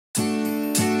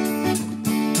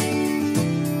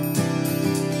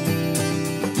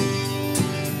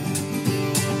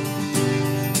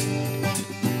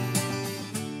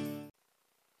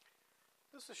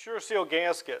SureSeal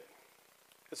gasket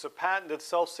is a patented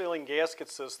self-sealing gasket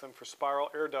system for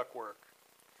spiral air ductwork.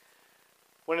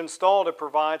 When installed, it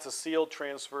provides a sealed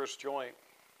transverse joint.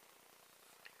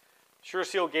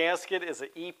 SureSeal gasket is an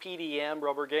EPDM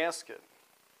rubber gasket.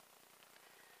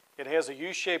 It has a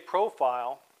U-shaped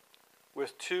profile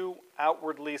with two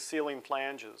outwardly sealing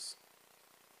flanges.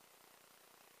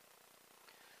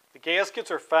 The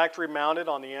gaskets are factory mounted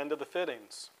on the end of the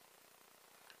fittings.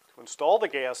 To install the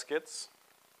gaskets,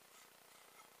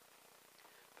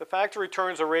 the factory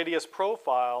turns a radius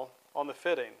profile on the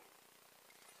fitting.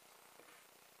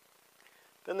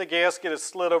 Then the gasket is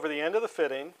slid over the end of the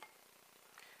fitting,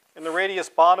 and the radius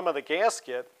bottom of the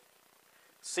gasket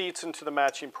seats into the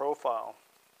matching profile.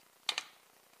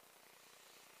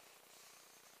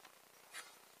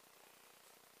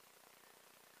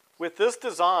 With this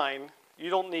design, you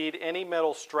don't need any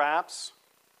metal straps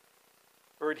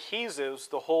or adhesives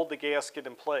to hold the gasket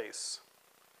in place.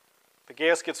 The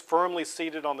gasket's firmly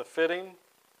seated on the fitting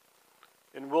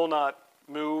and will not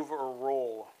move or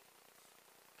roll.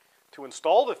 To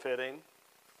install the fitting,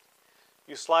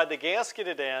 you slide the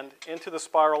gasketed end into the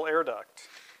spiral air duct.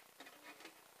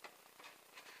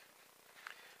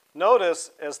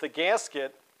 Notice as the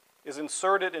gasket is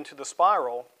inserted into the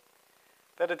spiral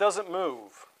that it doesn't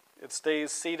move. It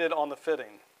stays seated on the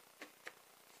fitting.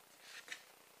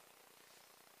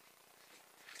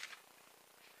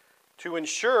 To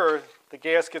ensure the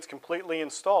gasket's completely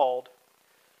installed,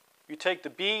 you take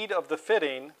the bead of the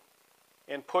fitting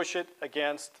and push it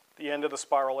against the end of the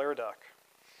spiral air duct.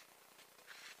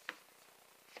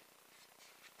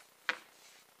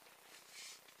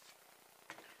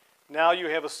 Now you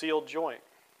have a sealed joint.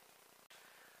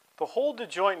 To hold the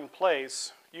joint in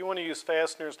place, you want to use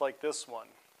fasteners like this one.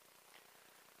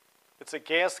 It's a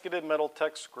gasketed metal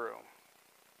tech screw.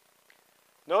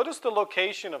 Notice the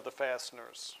location of the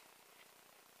fasteners.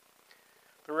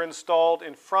 They're installed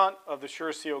in front of the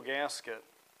SureSeal gasket.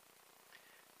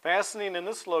 Fastening in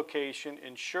this location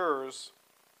ensures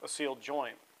a sealed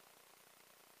joint.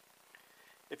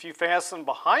 If you fasten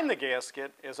behind the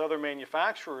gasket, as other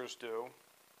manufacturers do,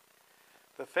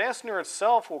 the fastener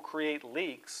itself will create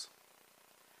leaks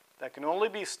that can only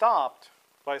be stopped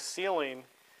by sealing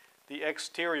the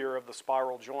exterior of the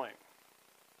spiral joint.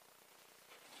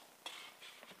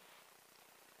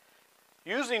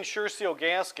 Using SureSeal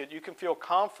gasket, you can feel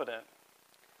confident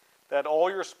that all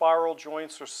your spiral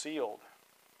joints are sealed.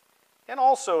 And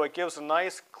also it gives a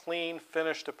nice, clean,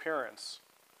 finished appearance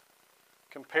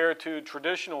compared to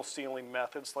traditional sealing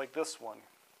methods like this one.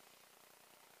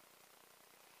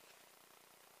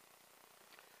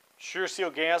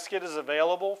 SureSeal gasket is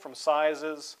available from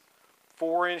sizes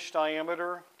 4-inch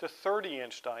diameter to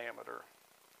 30-inch diameter,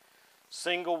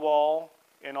 single wall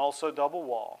and also double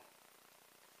wall.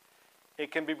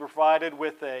 It can be provided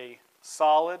with a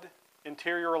solid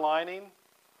interior lining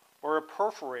or a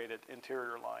perforated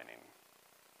interior lining.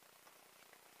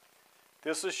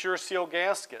 This is SureSeal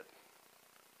gasket,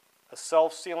 a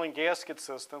self-sealing gasket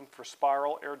system for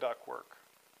spiral air ductwork.